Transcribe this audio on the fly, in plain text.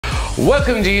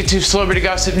Welcome to YouTube Celebrity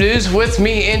Gossip News with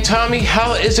me and Tommy.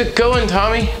 How is it going,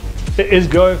 Tommy? It is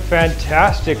going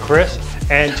fantastic, Chris.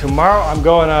 And tomorrow I'm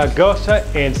going on a ghost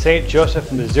hunt in St.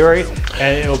 Joseph, Missouri,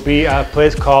 and it will be a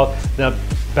place called the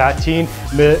Petito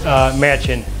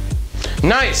Mansion.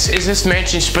 Nice. Is this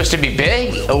mansion supposed to be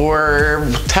big,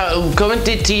 or go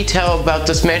into detail about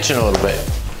this mansion a little bit?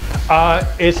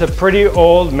 It's a pretty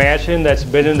old mansion that's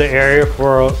been in the area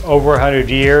for over 100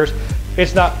 years.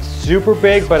 It's not super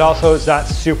big, but also it's not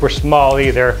super small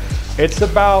either. It's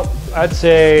about, I'd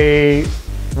say,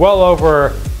 well over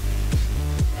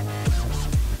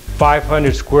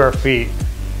 500 square feet.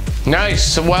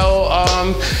 Nice. Well,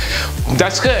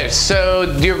 that's good.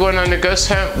 So you're going on a ghost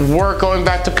hunt. We're going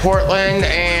back to Portland,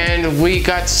 and we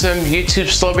got some YouTube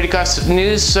Celebrity Gossip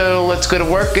News. So let's go to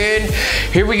work, and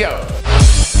here we go.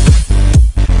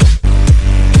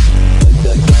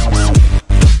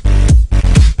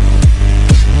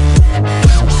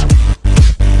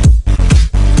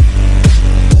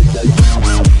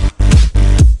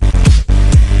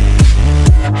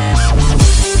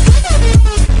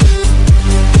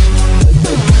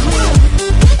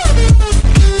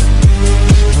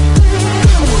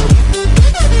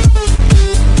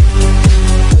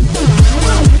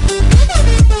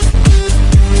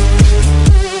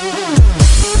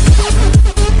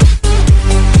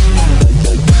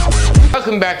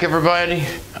 Welcome back, everybody.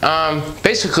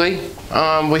 Basically,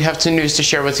 we have some news to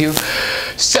share with you.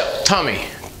 So, Tommy,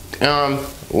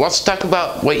 let's talk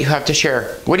about what you have to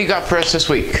share. What do you got for us this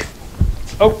week?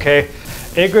 Okay,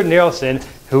 Ingrid Nilsen,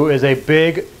 who is a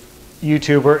big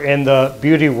YouTuber in the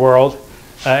beauty world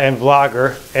and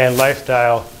vlogger and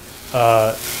lifestyle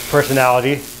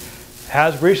personality,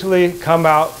 has recently come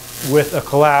out with a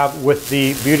collab with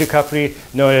the beauty company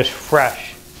known as Fresh,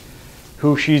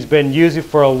 who she's been using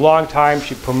for a long time.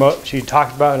 She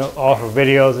talked about it in all her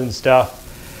videos and stuff.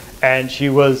 And she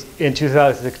was in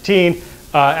 2016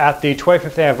 at the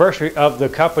 25th anniversary of the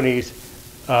company's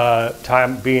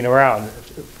time being around,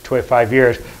 25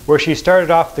 years, where she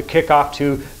started off the kickoff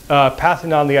to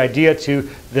passing on the idea to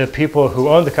the people who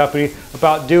own the company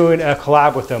about doing a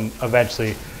collab with them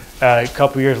eventually. A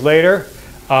couple years later,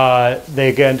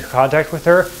 they get into contact with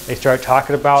her. They start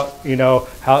talking about, you know,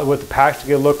 what the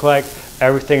packaging would look like,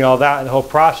 everything, all that, and the whole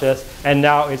process, and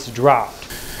now it's dropped.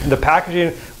 The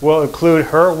packaging will include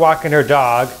her walking her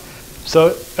dog.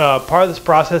 So part of this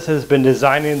process has been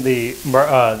designing the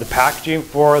packaging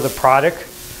for the product,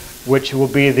 which will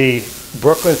be the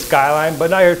Brooklyn skyline,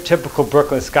 but not your typical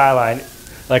Brooklyn skyline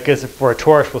like as for a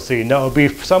tourist will see. No, it'll be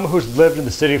someone who's lived in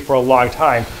the city for a long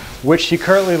time, which she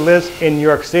currently lives in New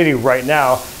York City right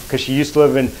now, because she used to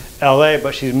live in LA,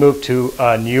 but she's moved to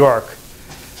New York.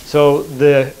 So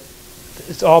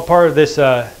it's all part of this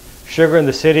Sugar in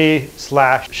the City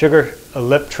 / Sugar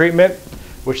Lip treatment,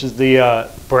 which is the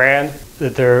brand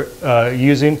that they're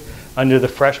using under the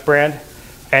Fresh brand.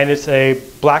 And it's a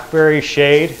blackberry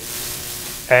shade.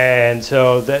 And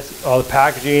so that's all the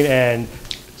packaging. And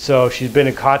so she's been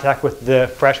in contact with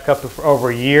the Fresh company for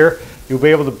over a year. You'll be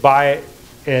able to buy it,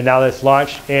 and now that it's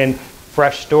launched, in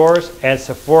Fresh stores and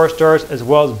Sephora stores, as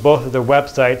well as both of their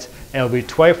websites, and it'll be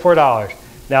 $24.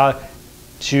 Now,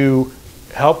 to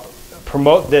help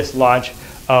promote this launch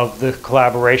of the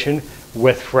collaboration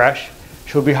with Fresh,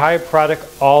 she'll be hiding product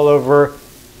all over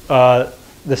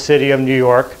the city of New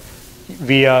York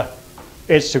via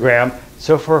Instagram,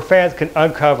 so for fans can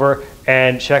uncover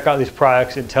and check out these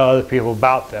products and tell other people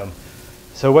about them.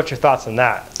 So what's your thoughts on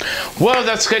that? Well,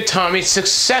 that's good, Tommy.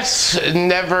 Success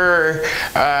never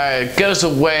goes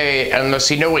away unless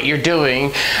you know what you're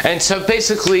doing. And so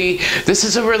basically, this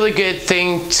is a really good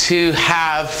thing to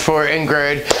have for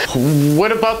Ingrid.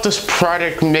 What about this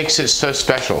product makes it so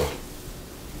special?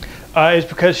 It's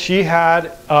because she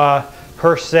had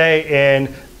her say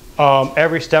in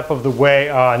every step of the way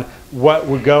on what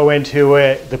would go into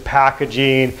it, the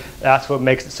packaging. That's what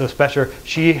makes it so special.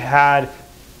 She had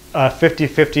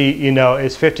 50-50, you know,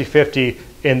 is 50-50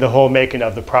 in the whole making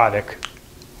of the product.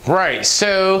 Right,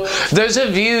 so those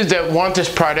of you that want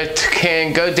this product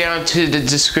can go down to the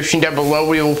description down below.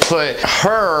 We will put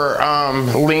her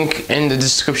link in the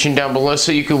description down below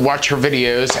so you can watch her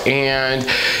videos and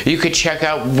you could check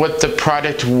out what the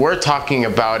product we're talking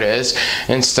about is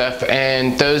and stuff.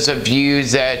 And those of you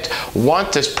that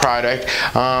want this product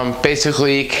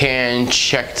basically can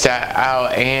check that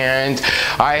out. And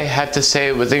I have to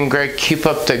say, with Ingrid, keep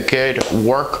up the good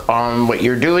work on what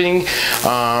you're doing.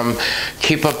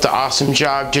 Keep up the awesome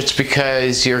job, just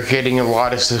because you're getting a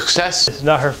lot of success. It's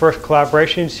not her first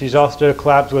collaboration. She's also done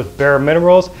collabs with Bare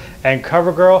Minerals and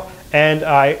CoverGirl, and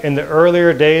in the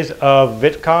earlier days of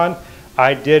VidCon,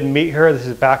 I did meet her. This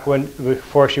is back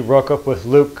before she broke up with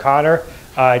Luke Connor.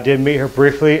 I did meet her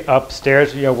briefly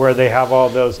upstairs, you know, where they have all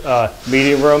those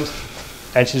meeting rooms,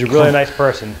 and she's a really nice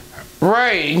person.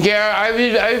 Right, yeah,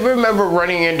 I remember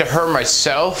running into her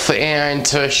myself, and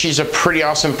she's a pretty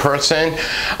awesome person.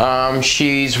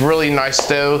 She's really nice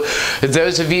though.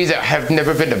 Those of you that have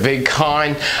never been to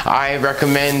VidCon, I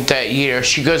recommend that, you know,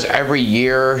 she goes every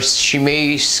year. She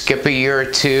may skip a year or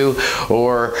two,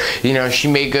 or, you know, she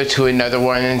may go to another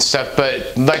one and stuff,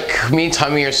 but like me and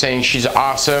Tommy are saying, she's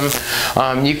awesome.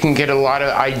 You can get a lot of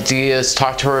ideas,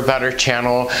 talk to her about her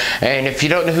channel, and if you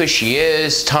don't know who she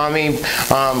is, Tommy,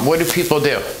 what do people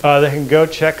do? They can go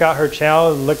check out her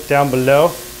channel and look down below,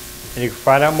 and you can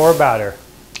find out more about her.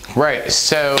 Right,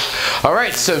 so, all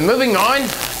right, so moving on,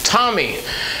 Tommy.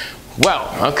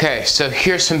 Well, okay, so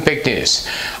here's some big news.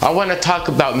 I want to talk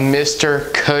about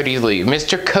Mr. Kodi Lee.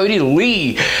 Mr. Kodi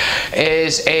Lee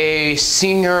is a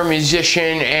singer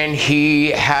musician, and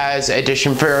he has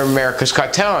auditioned for America's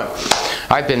Got Talent.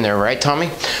 I've been there, right, Tommy?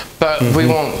 But we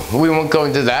won't go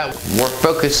into that. We're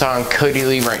focused on Kodi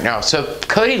Lee right now. So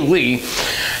Kodi Lee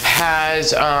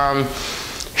has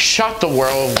shocked the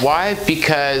world. Why?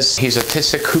 Because he's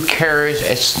autistic. Who cares?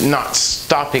 It's not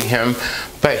stopping him,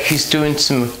 but he's doing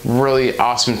some really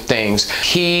awesome things.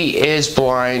 He is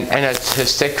blind and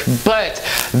autistic, but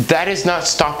that is not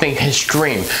stopping his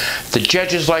dream. The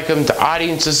judges like him, the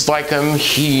audiences like him.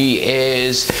 He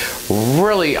is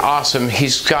really awesome.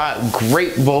 He's got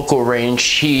great vocal range.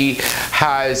 He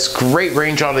has great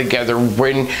range altogether.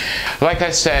 When, like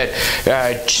I said,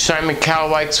 Simon Cowell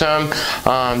likes him,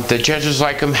 the judges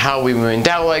like him, Howie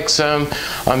Mandel likes him.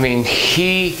 I mean,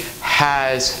 he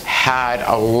has had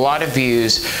a lot of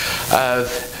views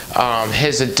of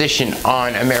his audition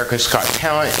on America's Got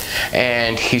Talent,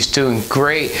 and he's doing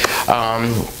great.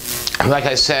 Like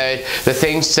I said, the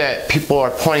things that people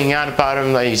are pointing out about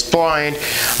him, that he's blind.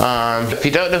 If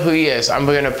you don't know who he is, I'm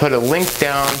going to put a link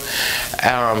down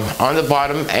on the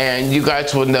bottom, and you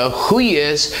guys will know who he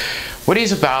is, what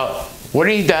he's about, what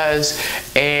he does,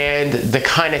 and the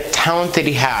kind of talent that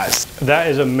he has. That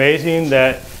is amazing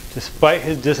that despite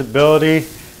his disability,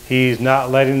 he's not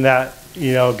letting that,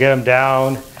 you know, get him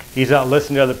down. He's not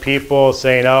listening to other people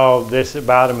saying, oh, this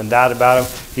about him and that about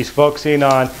him. He's focusing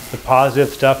on the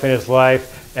positive stuff in his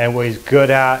life and what he's good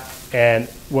at and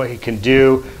what he can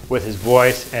do with his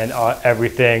voice and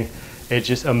everything. It's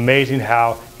just amazing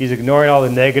how he's ignoring all the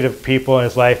negative people in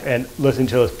his life and listening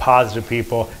to those positive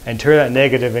people and turn that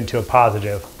negative into a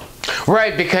positive.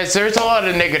 Right, because there's a lot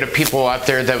of negative people out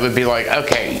there that would be like,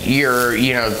 okay, you're,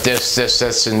 you know, this,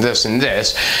 and this, and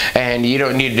this, and you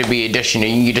don't need to be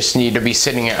auditioning, you just need to be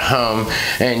sitting at home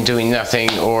and doing nothing,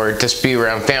 or just be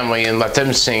around family and let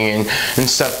them sing and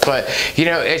stuff. But, you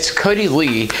know, it's Kodi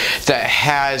Lee that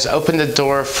has opened the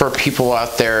door for people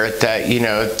out there that, you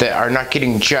know, that are not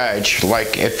getting judged,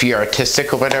 like if you're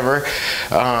autistic or whatever,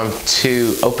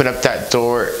 to open up that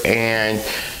door and,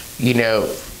 you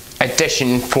know,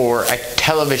 audition for a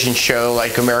television show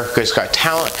like America's Got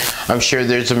Talent. I'm sure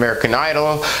there's American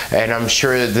Idol, and I'm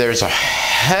sure there's a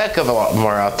heck of a lot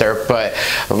more out there, but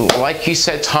like you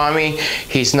said, Tommy,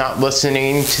 he's not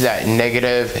listening to that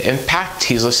negative impact.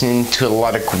 He's listening to a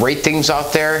lot of great things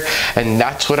out there, and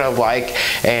that's what I like.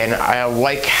 And I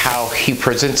like how he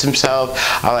presents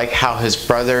himself. I like how his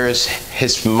brothers,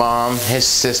 his mom, his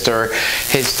sister,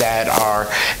 his dad are,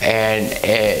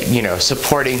 and you know,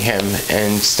 supporting him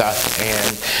and stuff,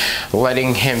 and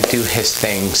letting him do his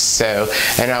things. So,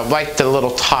 and I like the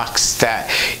little talks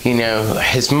that, you know,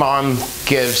 his mom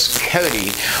gives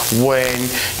Kodi when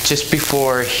just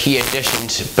before he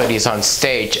auditions, but he's on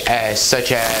stage,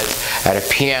 such as at a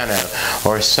piano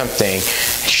or something.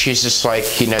 She's just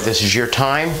like, you know, this is your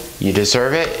time, you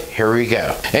deserve it, here we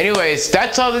go. Anyways,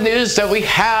 that's all the news that we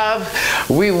have.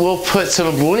 We will put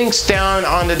some links down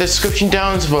on the description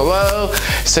down below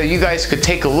so you guys could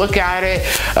take a look at it.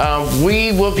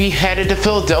 We will be headed to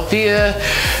Philadelphia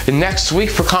next week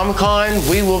for Comic-Con.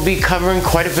 We will be covering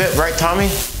quite a bit, right, Tommy?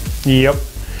 Yep.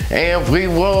 And we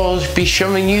will be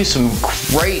showing you some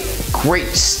great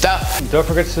stuff. Don't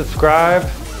forget to subscribe,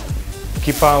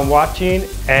 keep on watching,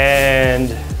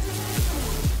 and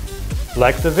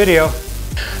like the video.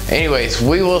 Anyways,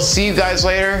 we will see you guys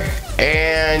later,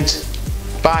 and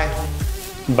bye.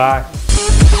 Bye.